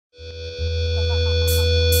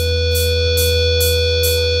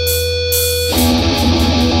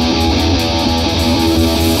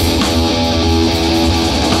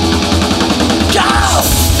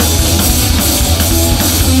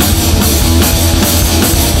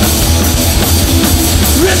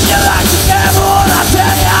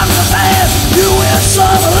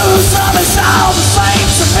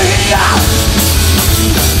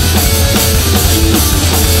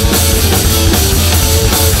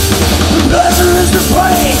Pleasure is the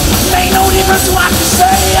play, ain't no difference what you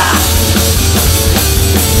say.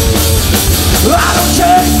 I don't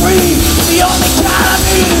carry free, the only kind I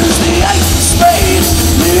need is the ace of spades,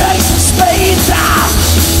 the ace of spades.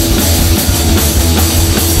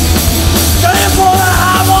 Going for the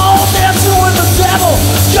highball, dancing with the devil,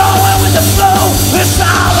 going with the flow, it's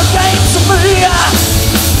all a game to me.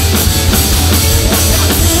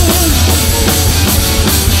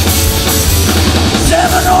 7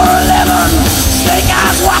 or 11, snake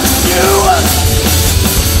eyes watching you.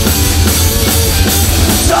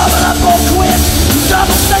 Double up or quit,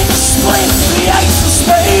 double snake split. The ace of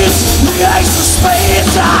spades, the ace of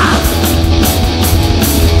spades.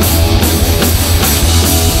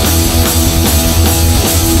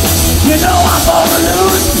 You know I'm gonna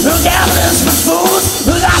lose, the gambling's for fools.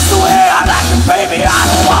 That's the way I like it, baby, I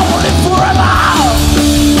don't want it forever.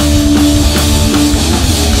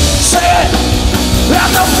 Say it, I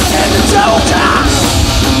don't pretend to joke.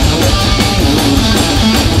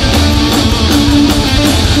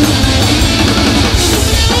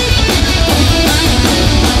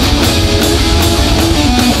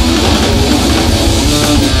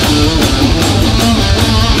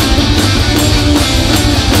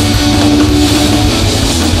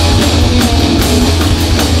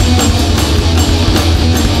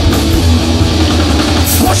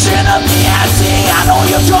 Pushing up the ante, I know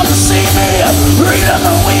you've come to see me. Reading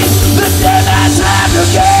the weeds, the dead man's hand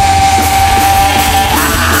again.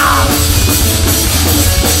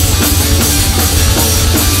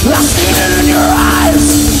 I've seen it in your eyes,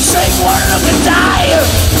 take one look and die.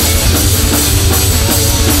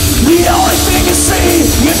 The only thing you see,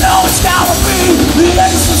 you know it's gotta be the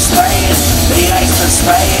ace of spades, the ace of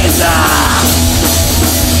spades.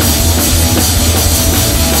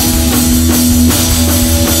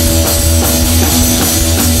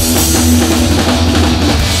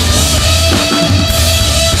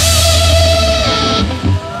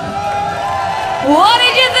 What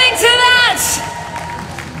did you think to that?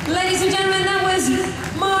 Ladies and gentlemen, that was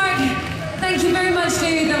Mark. Thank you very much,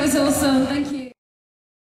 dude. That was awesome. Thank you.